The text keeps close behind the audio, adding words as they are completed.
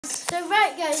So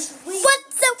right guys,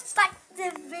 what's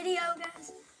the video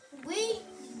guys?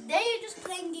 They are just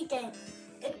playing a game.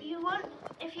 If you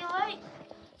like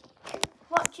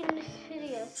watching this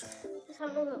video, just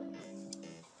have a look.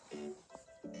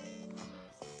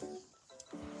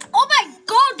 Oh my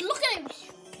god, look at him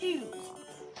puke.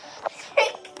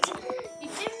 You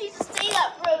didn't need to say that,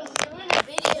 bro. You're in a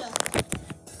video.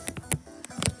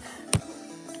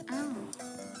 Oh.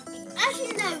 As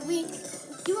you know, we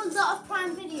do a lot of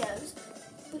Prime videos,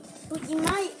 but you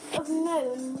might have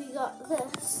known we got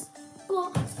this.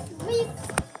 But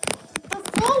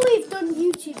before we've done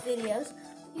YouTube videos,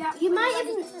 you might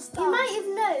have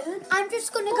known. I'm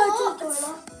just gonna go to the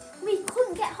toilet. We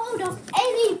couldn't get hold of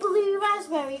any blue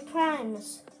raspberry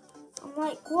primes. I'm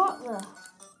like, what the?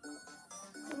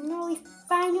 And now we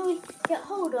finally get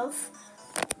hold of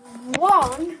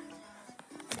 1,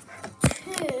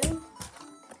 2,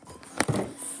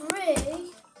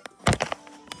 3,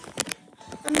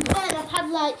 and then I've had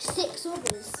like 6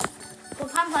 others.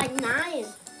 I've had like 9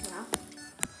 now.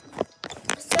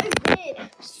 It's so weird.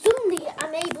 Suddenly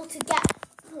I'm able to get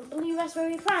blue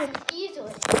raspberry prime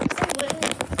easily. It's so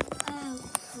weird.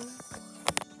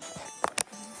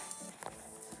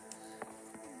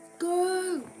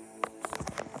 Go.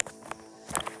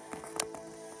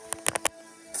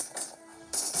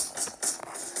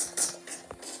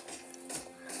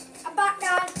 I'm back,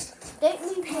 guys. Don't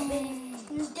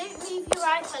leave your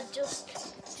iPad. Just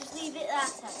leave it there,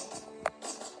 Teddy.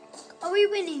 Are we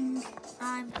winning?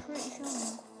 I'm pretty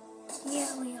sure.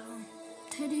 Yeah, we are.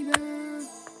 Teddy bear.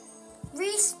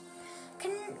 Reese,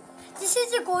 this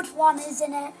is a good one,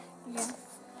 isn't it? Yeah.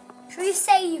 Should we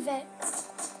save it?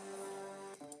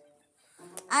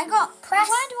 I got press.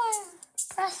 Why do I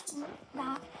press that?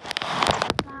 Now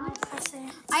press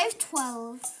it. I have 12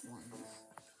 ones.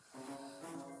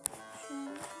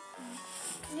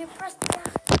 Can you press that?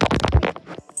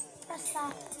 Press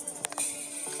that.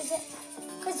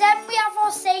 Because then we have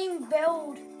our same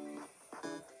build.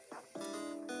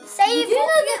 Save You know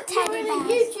it, that we're in a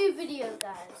Teddy YouTube video,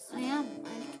 guys. I am. I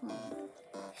have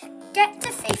 12. Get to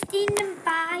 15 and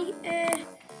buy that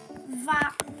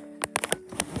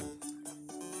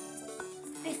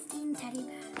 15 teddy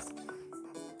bears.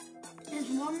 There's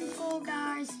one for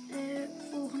guys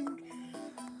 400.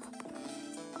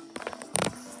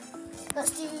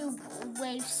 Let's do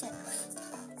wave 6.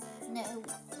 No.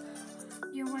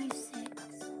 You're wave 6.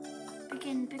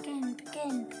 Begin.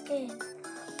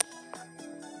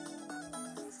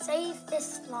 Save this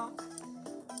slot.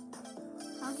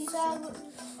 How do you So,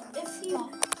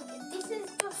 this is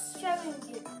just showing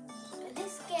you,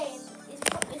 this game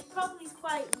is probably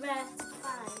quite rare to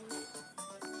find.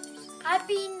 I've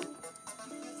been.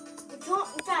 If you want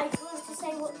to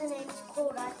say what the name is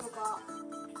called? I forgot.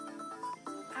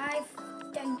 I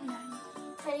don't know.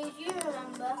 Penny, do you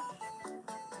remember?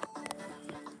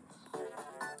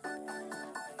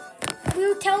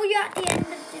 We'll tell you at the end of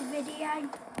the video.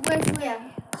 Yeah.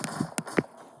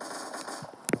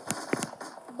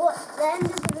 But the end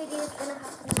of the video is going to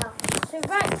happen now. So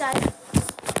right guys,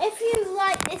 if you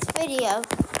like this video,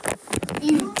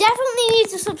 you definitely need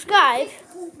to subscribe.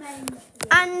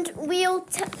 And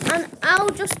I'll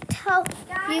just tell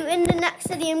you in the next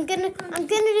video. I'm gonna do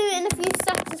it in a few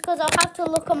seconds because I'll have to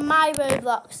look on my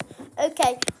Roblox.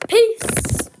 Okay, peace.